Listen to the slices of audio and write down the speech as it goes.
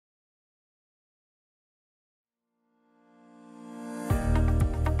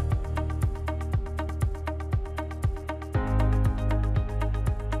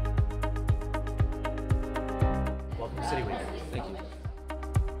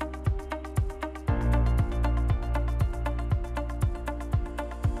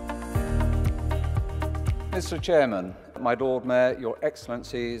Mr. Chairman, my Lord Mayor, Your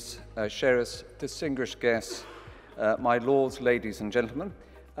Excellencies, Sheriffs, distinguished guests, my lords, ladies and gentlemen,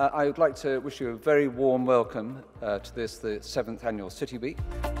 I would like to wish you a very warm welcome to the 7th Annual City Week.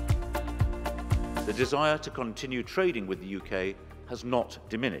 The desire to continue trading with the UK has not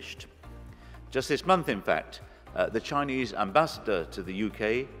diminished. Just this month, in fact, the Chinese ambassador to the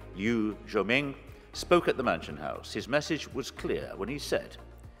UK, Yu Zhoming, spoke at the Mansion House. His message was clear when he said,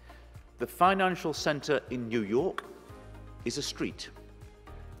 "The financial centre in New York is a street.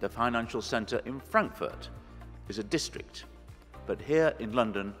 The financial centre in Frankfurt is a district. But here in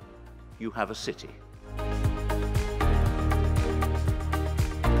London, you have a city."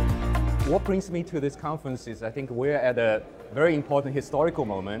 What brings me to this conference is I think we're at a very important historical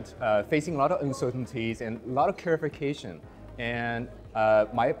moment, facing a lot of uncertainties and a lot of clarification. And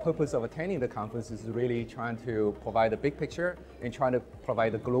my purpose of attending the conference is really trying to provide a big picture and trying to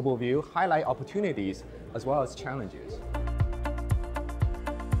provide a global view, highlight opportunities as well as challenges.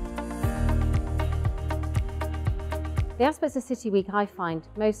 The aspects of City Week I find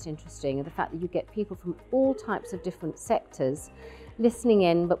most interesting are the fact that you get people from all types of different sectors listening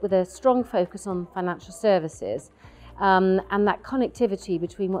in, but with a strong focus on financial services, and that connectivity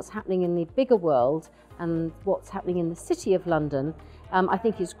between what's happening in the bigger world and what's happening in the City of London, I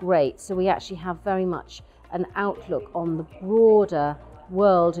think is great. So we actually have very much an outlook on the broader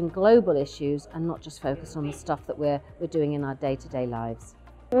world and global issues and not just focus on the stuff that we're doing in our day-to-day lives.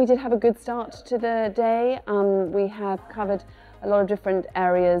 We did have a good start to the day. We have covered a lot of different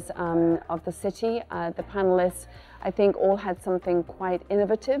areas of the city. The panellists, I think, all had something quite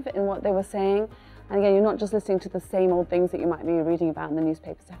innovative in what they were saying. And again, you're not just listening to the same old things that you might be reading about in the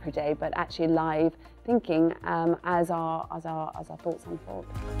newspapers every day, but actually live thinking as our thoughts unfold.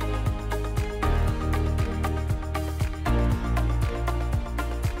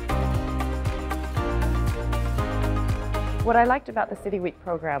 What I liked about the City Week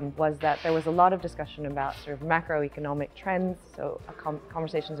programme was that there was a lot of discussion about sort of macroeconomic trends, so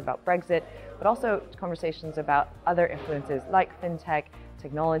conversations about Brexit, but also conversations about other influences like fintech,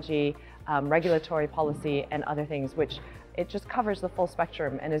 technology, regulatory policy and other things, which it just covers the full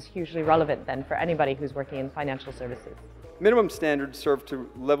spectrum and is hugely relevant then for anybody who's working in financial services. Minimum standards serve to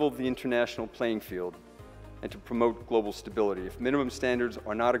level the international playing field and to promote global stability. If minimum standards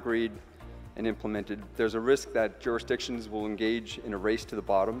are not agreed and implemented, there's a risk that jurisdictions will engage in a race to the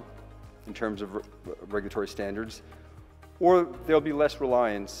bottom in terms of regulatory standards, or there'll be less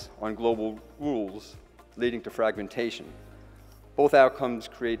reliance on global rules, leading to fragmentation. Both outcomes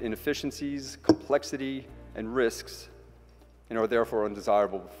create inefficiencies, complexity, and risks, and are therefore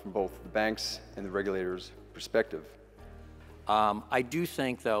undesirable from both the banks and the regulators' perspective. I do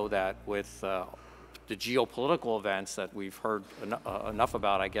think, though, that with the geopolitical events that we've heard enough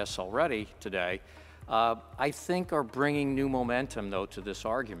about, I guess, already today, I think are bringing new momentum, though, to this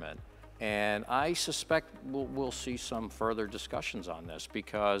argument. And I suspect we'll see some further discussions on this,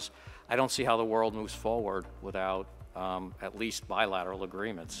 because I don't see how the world moves forward without at least bilateral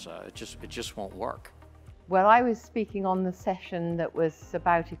agreements. It just won't work. Well, I was speaking on the session that was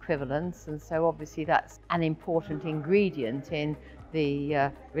about equivalence, and so obviously that's an important ingredient in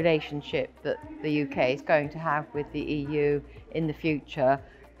the relationship that the UK is going to have with the EU in the future.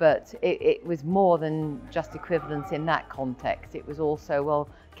 But it was more than just equivalence in that context. It was also, well,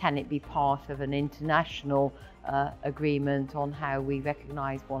 can it be part of an international agreement on how we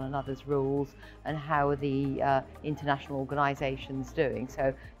recognise one another's rules and how the international organisation's doing?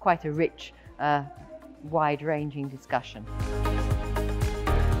 So quite a rich, wide-ranging discussion.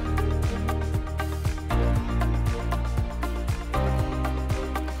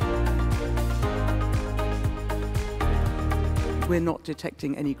 We're not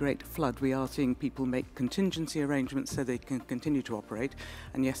detecting any great flood. We are seeing people make contingency arrangements so they can continue to operate.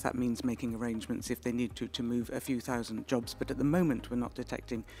 And yes, that means making arrangements if they need to move a few thousand jobs. But at the moment, we're not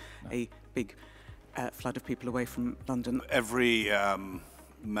detecting a big flood of people away from London. Every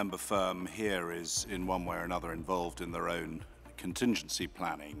member firm here is in one way or another involved in their own contingency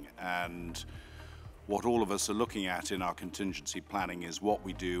planning. And what all of us are looking at in our contingency planning is what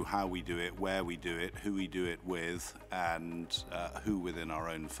we do, how we do it, where we do it, who we do it with, and who within our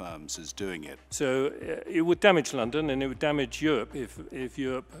own firms is doing it. So it would damage London, and it would damage Europe if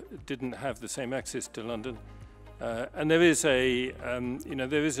Europe didn't have the same access to London. And there is a,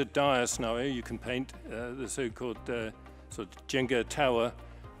 there is a dire scenario you can paint, the so-called sort of Jenga tower,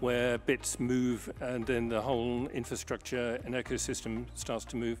 where bits move and then the whole infrastructure and ecosystem starts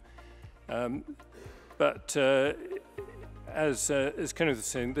to move. But as Kenneth was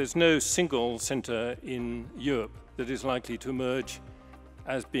saying, there's no single centre in Europe that is likely to emerge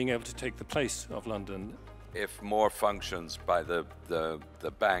as being able to take the place of London. if more functions by the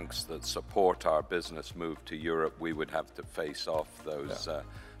banks that support our business move to Europe, we would have to face off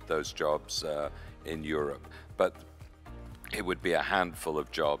those jobs in Europe. But it would be a handful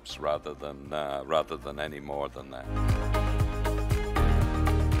of jobs rather than any more than that.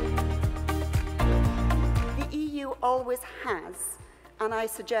 The EU always has, and I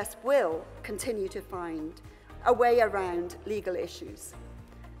suggest will continue to find, a way around legal issues.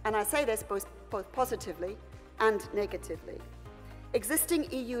 And I say this both positively and negatively.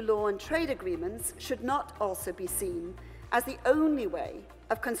 Existing EU law and trade agreements should not also be seen as the only way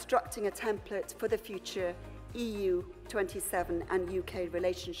of constructing a template for the future EU 27 and UK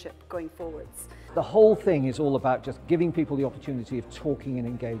relationship going forwards. The whole thing is all about just giving people the opportunity of talking and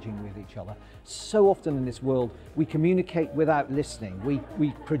engaging with each other. So often in this world, we communicate without listening.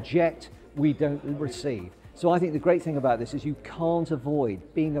 We project, we don't receive. So I think the great thing about this is you can't avoid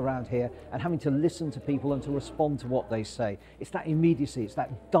being around here and having to listen to people and to respond to what they say. It's that immediacy, it's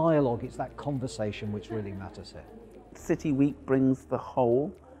that dialogue, it's that conversation which really matters here. City Week brings the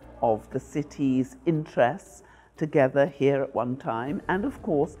whole of the city's interests together here at one time. And of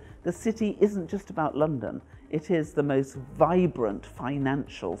course, the city isn't just about London. It is the most vibrant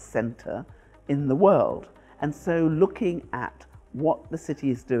financial centre in the world. And so looking at what the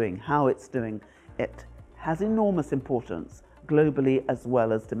city is doing, how it's doing, it has enormous importance globally as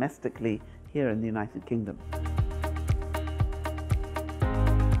well as domestically here in the United Kingdom.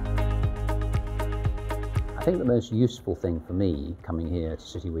 I think the most useful thing for me coming here to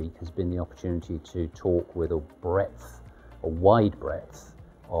City Week has been the opportunity to talk with a wide breadth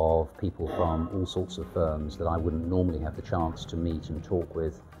of people from all sorts of firms that I wouldn't normally have the chance to meet and talk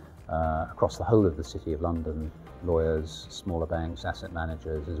with across the whole of the City of London. Lawyers, smaller banks, asset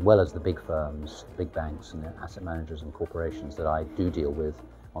managers, as well as the big firms, big banks and asset managers and corporations that I do deal with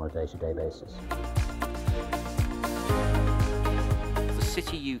on a day-to-day basis. The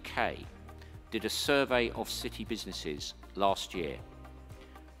City UK did a survey of city businesses last year,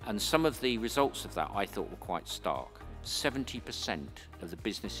 and some of the results of that I thought were quite stark. 70% of the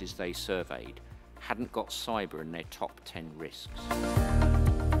businesses they surveyed hadn't got cyber in their top 10 risks.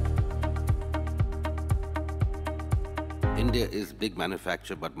 India is big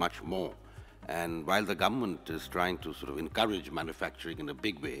manufacturer, but much more. And while the government is trying to sort of encourage manufacturing in a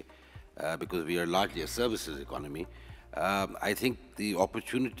big way, because we are largely a services economy, I think the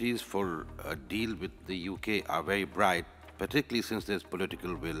opportunities for a deal with the UK are very bright, particularly since there's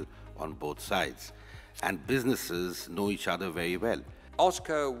political will on both sides. And businesses know each other very well.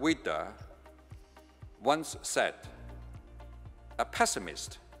 Oscar Wilde once said, "A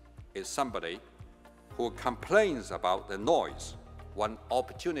pessimist is somebody who complains about the noise when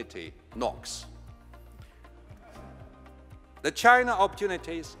opportunity knocks." The China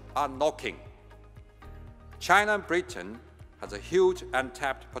opportunities are knocking. China and Britain has a huge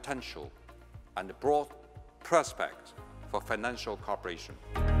untapped potential and a broad prospect for financial cooperation.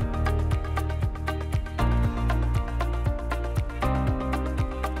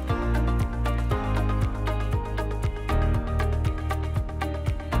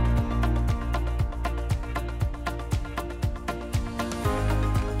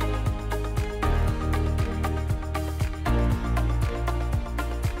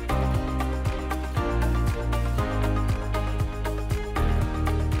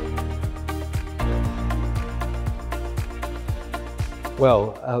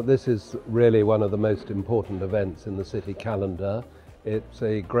 Well, this is really one of the most important events in the city calendar. It's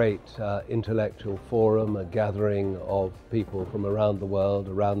a great intellectual forum, a gathering of people from around the world,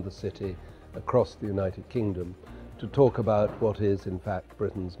 around the city, across the United Kingdom, to talk about what is, in fact,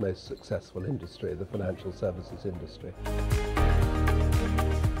 Britain's most successful industry, the financial services industry.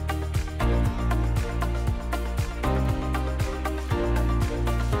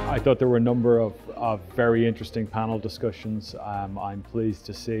 I thought there were a number of very interesting panel discussions. I'm pleased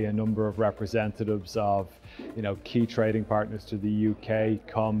to see a number of representatives of key trading partners to the UK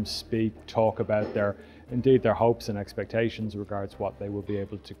come, speak, talk about their hopes and expectations regards what they will be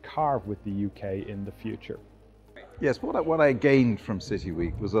able to carve with the UK in the future. Yes, what I gained from City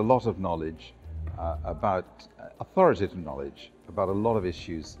Week was a lot of knowledge about, authoritative knowledge about a lot of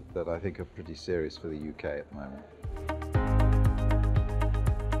issues that I think are pretty serious for the UK at the moment.